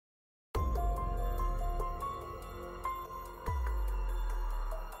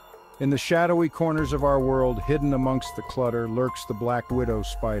In the shadowy corners of our world, hidden amongst the clutter, lurks the black widow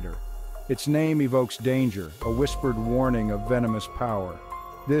spider. Its name evokes danger, a whispered warning of venomous power.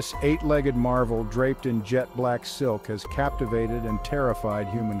 This eight-legged marvel, draped in jet-black silk, has captivated and terrified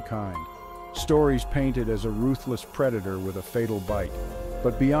humankind. Stories paint it as a ruthless predator with a fatal bite.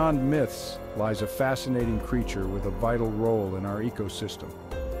 But beyond myths lies a fascinating creature with a vital role in our ecosystem.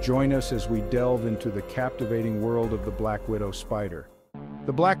 Join us as we delve into the captivating world of the black widow spider.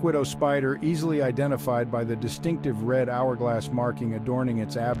 The black widow spider, easily identified by the distinctive red hourglass marking adorning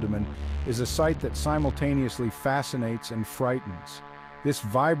its abdomen, is a sight that simultaneously fascinates and frightens. This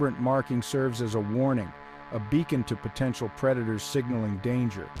vibrant marking serves as a warning, a beacon to potential predators signaling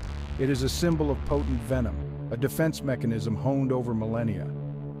danger. It is a symbol of potent venom, a defense mechanism honed over millennia.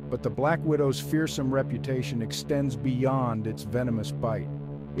 But the black widow's fearsome reputation extends beyond its venomous bite.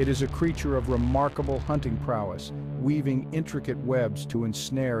 It is a creature of remarkable hunting prowess, weaving intricate webs to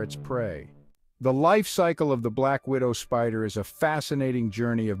ensnare its prey. The life cycle of the black widow spider is a fascinating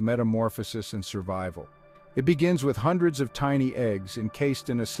journey of metamorphosis and survival. It begins with hundreds of tiny eggs encased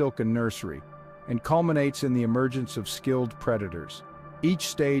in a silken nursery, and culminates in the emergence of skilled predators. Each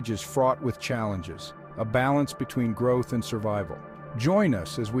stage is fraught with challenges, a balance between growth and survival. Join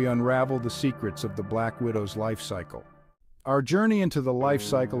us as we unravel the secrets of the black widow's life cycle. Our journey into the life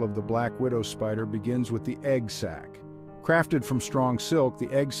cycle of the black widow spider begins with the egg sac. Crafted from strong silk,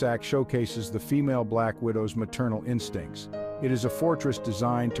 the egg sac showcases the female black widow's maternal instincts. It is a fortress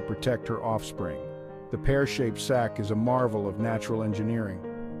designed to protect her offspring. The pear-shaped sac is a marvel of natural engineering.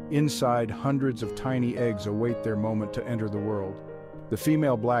 Inside, hundreds of tiny eggs await their moment to enter the world. The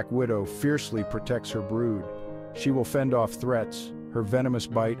female black widow fiercely protects her brood. She will fend off threats, her venomous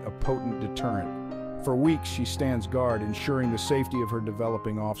bite a potent deterrent. For weeks, she stands guard, ensuring the safety of her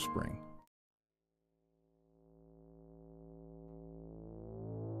developing offspring.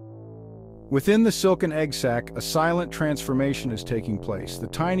 Within the silken egg sac, a silent transformation is taking place. The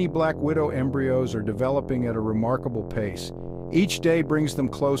tiny black widow embryos are developing at a remarkable pace. Each day brings them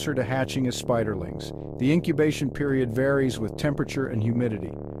closer to hatching as spiderlings. The incubation period varies with temperature and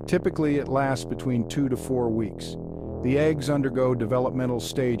humidity. Typically, it lasts between 2 to 4 weeks. The eggs undergo developmental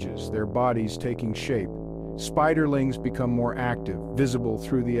stages, their bodies taking shape. Spiderlings become more active, visible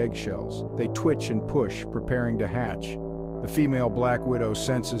through the eggshells. They twitch and push, preparing to hatch. The female black widow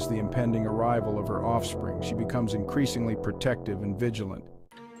senses the impending arrival of her offspring. She becomes increasingly protective and vigilant.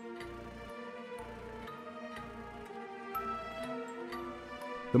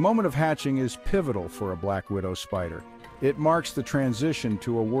 The moment of hatching is pivotal for a black widow spider. It marks the transition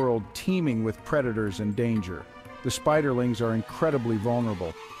to a world teeming with predators and danger. The spiderlings are incredibly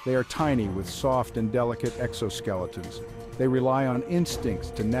vulnerable. They are tiny with soft and delicate exoskeletons. They rely on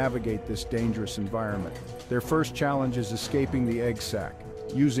instincts to navigate this dangerous environment. Their first challenge is escaping the egg sac.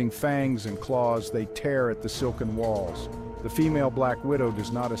 Using fangs and claws, they tear at the silken walls. The female black widow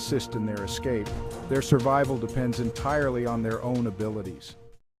does not assist in their escape. Their survival depends entirely on their own abilities.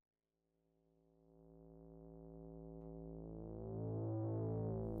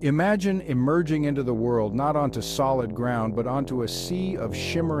 Imagine emerging into the world not onto solid ground but onto a sea of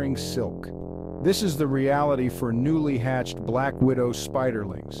shimmering silk. This is the reality for newly hatched black widow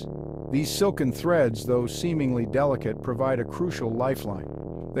spiderlings. These silken threads, though seemingly delicate, provide a crucial lifeline.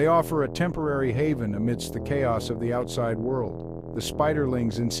 They offer a temporary haven amidst the chaos of the outside world. The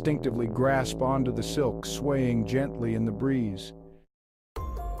spiderlings instinctively grasp onto the silk, swaying gently in the breeze.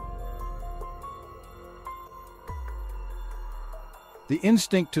 The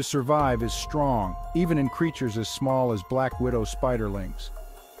instinct to survive is strong, even in creatures as small as black widow spiderlings.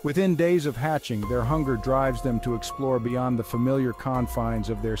 Within days of hatching, their hunger drives them to explore beyond the familiar confines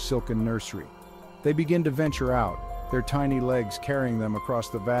of their silken nursery. They begin to venture out, their tiny legs carrying them across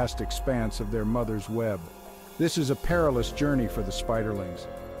the vast expanse of their mother's web. This is a perilous journey for the spiderlings.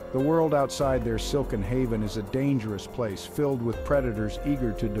 The world outside their silken haven is a dangerous place, filled with predators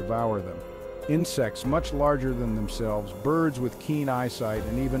eager to devour them. Insects much larger than themselves, birds with keen eyesight,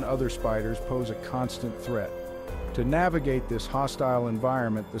 and even other spiders pose a constant threat. To navigate this hostile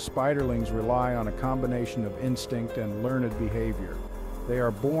environment, the spiderlings rely on a combination of instinct and learned behavior. They are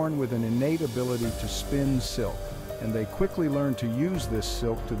born with an innate ability to spin silk, and they quickly learn to use this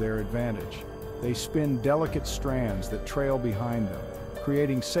silk to their advantage. They spin delicate strands that trail behind them,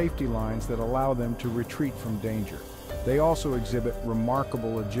 creating safety lines that allow them to retreat from danger. They also exhibit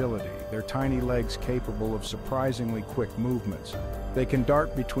remarkable agility, their tiny legs capable of surprisingly quick movements. They can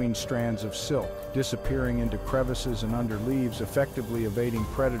dart between strands of silk, disappearing into crevices and under leaves, effectively evading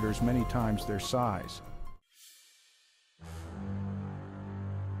predators many times their size.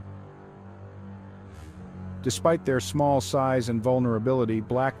 Despite their small size and vulnerability,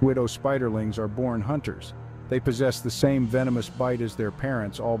 black widow spiderlings are born hunters. They possess the same venomous bite as their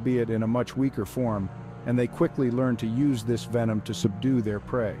parents, albeit in a much weaker form, and they quickly learn to use this venom to subdue their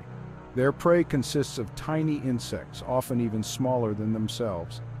prey. Their prey consists of tiny insects, often even smaller than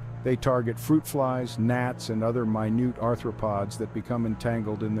themselves. They target fruit flies, gnats, and other minute arthropods that become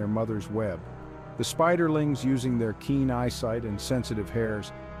entangled in their mother's web. The spiderlings, using their keen eyesight and sensitive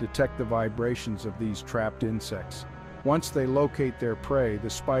hairs, detect the vibrations of these trapped insects. Once they locate their prey, the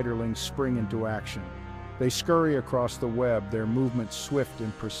spiderlings spring into action. They scurry across the web, their movements swift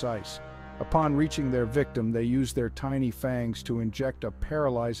and precise. Upon reaching their victim, they use their tiny fangs to inject a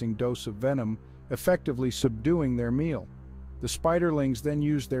paralyzing dose of venom, effectively subduing their meal. The spiderlings then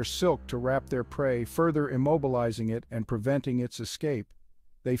use their silk to wrap their prey, further immobilizing it and preventing its escape.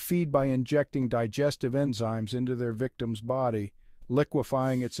 They feed by injecting digestive enzymes into their victim's body,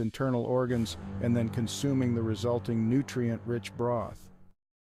 liquefying its internal organs, and then consuming the resulting nutrient-rich broth.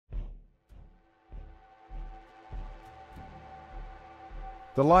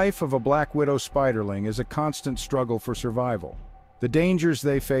 The life of a black widow spiderling is a constant struggle for survival. The dangers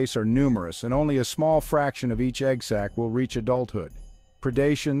they face are numerous, and only a small fraction of each egg sac will reach adulthood.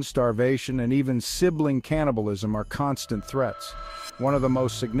 Predation, starvation, and even sibling cannibalism are constant threats. One of the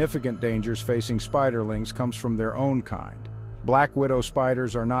most significant dangers facing spiderlings comes from their own kind. Black widow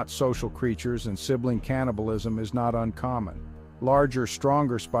spiders are not social creatures, and sibling cannibalism is not uncommon. Larger,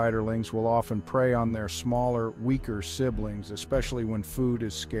 stronger spiderlings will often prey on their smaller, weaker siblings, especially when food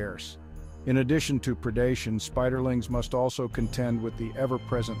is scarce. In addition to predation, spiderlings must also contend with the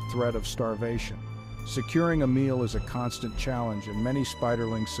ever-present threat of starvation. Securing a meal is a constant challenge, and many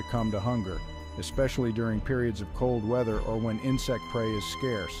spiderlings succumb to hunger, especially during periods of cold weather or when insect prey is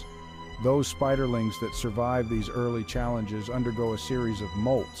scarce. Those spiderlings that survive these early challenges undergo a series of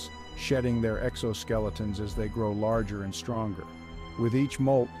molts, shedding their exoskeletons as they grow larger and stronger. With each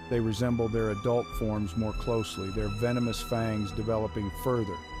molt, they resemble their adult forms more closely, their venomous fangs developing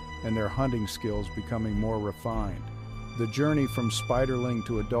further, and their hunting skills becoming more refined. The journey from spiderling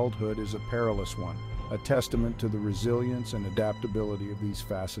to adulthood is a perilous one, a testament to the resilience and adaptability of these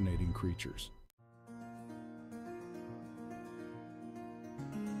fascinating creatures.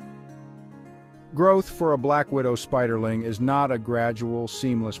 Growth for a black widow spiderling is not a gradual,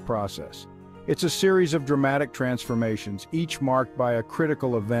 seamless process. It's a series of dramatic transformations, each marked by a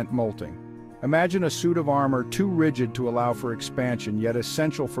critical event: molting. Imagine a suit of armor too rigid to allow for expansion, yet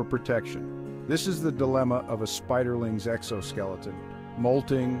essential for protection. This is the dilemma of a spiderling's exoskeleton.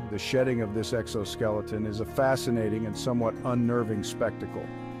 Molting, the shedding of this exoskeleton, is a fascinating and somewhat unnerving spectacle.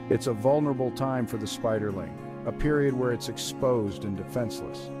 It's a vulnerable time for the spiderling, a period where it's exposed and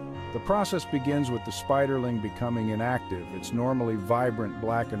defenseless. The process begins with the spiderling becoming inactive, its normally vibrant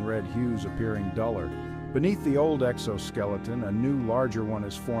black and red hues appearing duller. Beneath the old exoskeleton, a new, larger one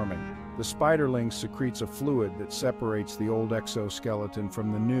is forming. The spiderling secretes a fluid that separates the old exoskeleton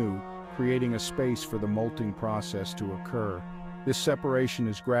from the new, creating a space for the molting process to occur. This separation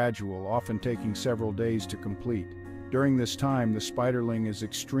is gradual, often taking several days to complete. During this time, the spiderling is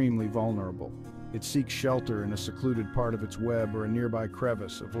extremely vulnerable. It seeks shelter in a secluded part of its web or a nearby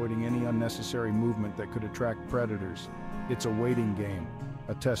crevice, avoiding any unnecessary movement that could attract predators. It's a waiting game,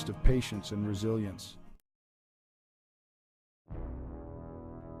 a test of patience and resilience.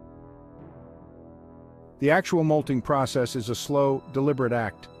 The actual molting process is a slow, deliberate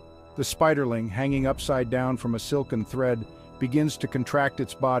act. The spiderling, hanging upside down from a silken thread, begins to contract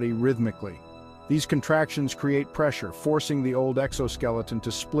its body rhythmically. These contractions create pressure, forcing the old exoskeleton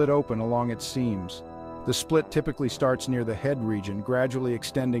to split open along its seams. The split typically starts near the head region, gradually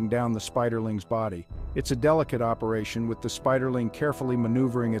extending down the spiderling's body. It's a delicate operation, with the spiderling carefully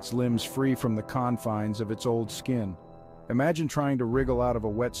maneuvering its limbs free from the confines of its old skin. Imagine trying to wriggle out of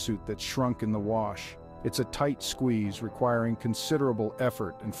a wetsuit that's shrunk in the wash. It's a tight squeeze, requiring considerable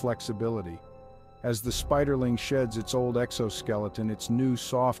effort and flexibility. As the spiderling sheds its old exoskeleton, its new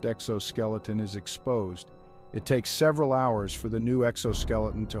soft exoskeleton is exposed. It takes several hours for the new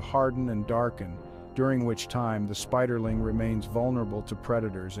exoskeleton to harden and darken, during which time the spiderling remains vulnerable to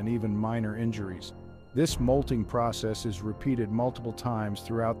predators and even minor injuries. This molting process is repeated multiple times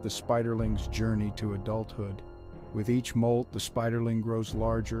throughout the spiderling's journey to adulthood. With each molt, the spiderling grows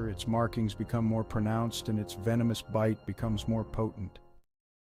larger, its markings become more pronounced, and its venomous bite becomes more potent.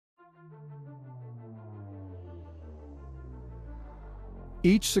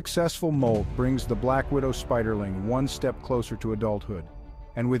 Each successful molt brings the black widow spiderling one step closer to adulthood,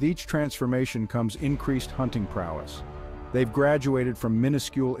 and with each transformation comes increased hunting prowess. They've graduated from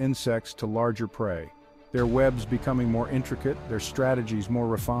minuscule insects to larger prey, their webs becoming more intricate, their strategies more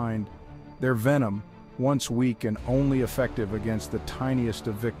refined. Their venom, once weak and only effective against the tiniest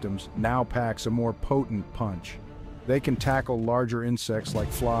of victims, now packs a more potent punch. They can tackle larger insects like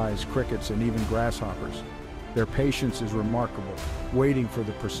flies, crickets, and even grasshoppers. Their patience is remarkable, waiting for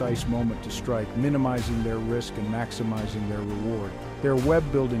the precise moment to strike, minimizing their risk and maximizing their reward. Their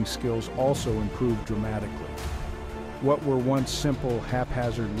web-building skills also improve dramatically. What were once simple,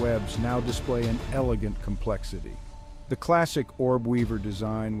 haphazard webs now display an elegant complexity. The classic orb weaver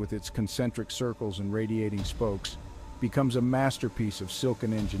design, with its concentric circles and radiating spokes, becomes a masterpiece of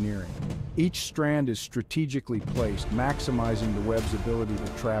silken engineering. Each strand is strategically placed, maximizing the web's ability to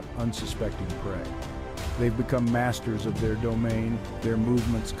trap unsuspecting prey. They've become masters of their domain, their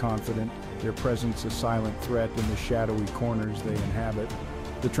movements confident, their presence a silent threat in the shadowy corners they inhabit.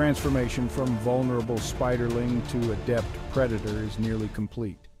 The transformation from vulnerable spiderling to adept predator is nearly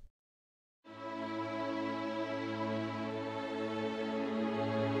complete.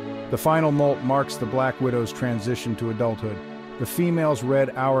 The final molt marks the black widow's transition to adulthood. The female's red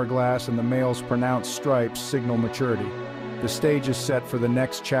hourglass and the male's pronounced stripes signal maturity. The stage is set for the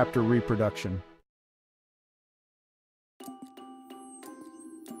next chapter: reproduction.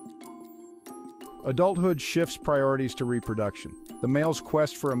 Adulthood shifts priorities to reproduction. The male's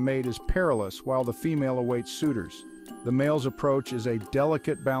quest for a mate is perilous while the female awaits suitors. The male's approach is a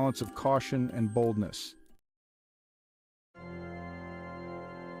delicate balance of caution and boldness.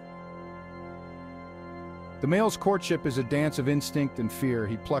 The male's courtship is a dance of instinct and fear.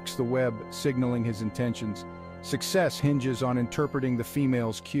 He plucks the web, signaling his intentions. Success hinges on interpreting the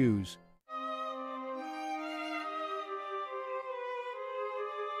female's cues.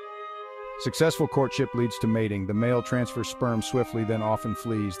 Successful courtship leads to mating. The male transfers sperm swiftly, then often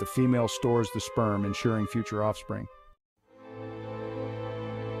flees. The female stores the sperm, ensuring future offspring.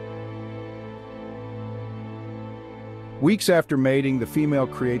 Weeks after mating, the female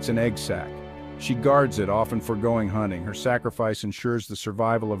creates an egg sac. She guards it, often foregoing hunting. Her sacrifice ensures the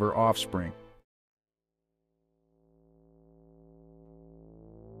survival of her offspring.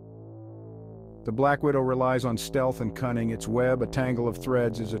 The black widow relies on stealth and cunning. Its web, a tangle of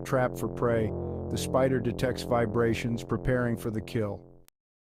threads, is a trap for prey. The spider detects vibrations, preparing for the kill.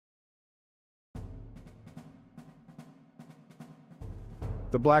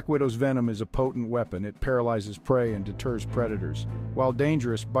 The black widow's venom is a potent weapon. It paralyzes prey and deters predators. While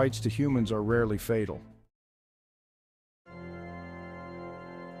dangerous, bites to humans are rarely fatal.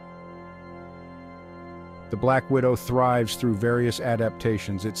 The black widow thrives through various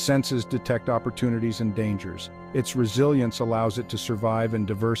adaptations. Its senses detect opportunities and dangers. Its resilience allows it to survive in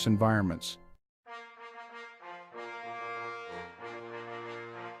diverse environments.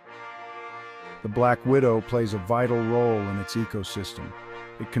 The black widow plays a vital role in its ecosystem.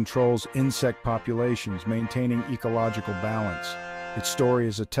 It controls insect populations, maintaining ecological balance. Its story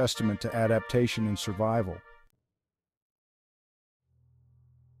is a testament to adaptation and survival.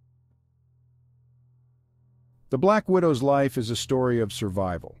 The black widow's life is a story of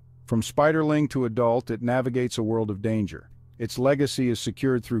survival. From spiderling to adult, it navigates a world of danger. Its legacy is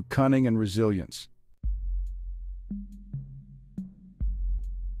secured through cunning and resilience.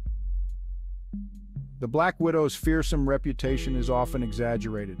 The black widow's fearsome reputation is often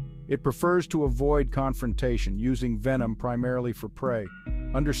exaggerated. It prefers to avoid confrontation, using venom primarily for prey.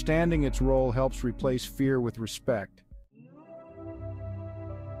 Understanding its role helps replace fear with respect.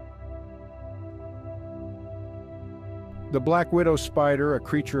 The black widow spider, a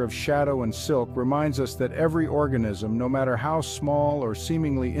creature of shadow and silk, reminds us that every organism, no matter how small or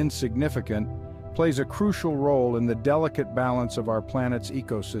seemingly insignificant, plays a crucial role in the delicate balance of our planet's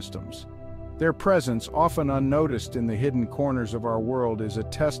ecosystems. Their presence, often unnoticed in the hidden corners of our world, is a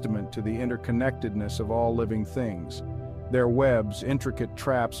testament to the interconnectedness of all living things. Their webs, intricate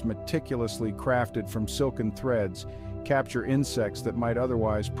traps meticulously crafted from silken threads, capture insects that might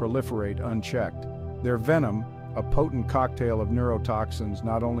otherwise proliferate unchecked. Their venom, a potent cocktail of neurotoxins,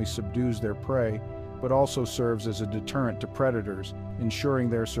 not only subdues their prey, but also serves as a deterrent to predators, ensuring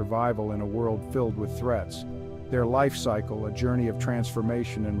their survival in a world filled with threats. Their life cycle, a journey of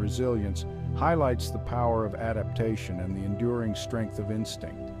transformation and resilience, highlights the power of adaptation and the enduring strength of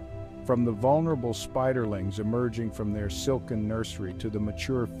instinct. From the vulnerable spiderlings emerging from their silken nursery to the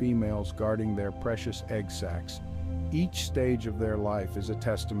mature females guarding their precious egg sacs, each stage of their life is a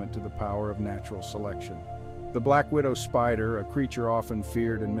testament to the power of natural selection. The black widow spider, a creature often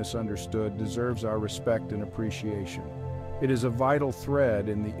feared and misunderstood, deserves our respect and appreciation. It is a vital thread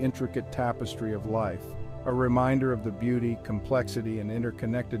in the intricate tapestry of life, a reminder of the beauty, complexity, and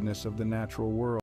interconnectedness of the natural world.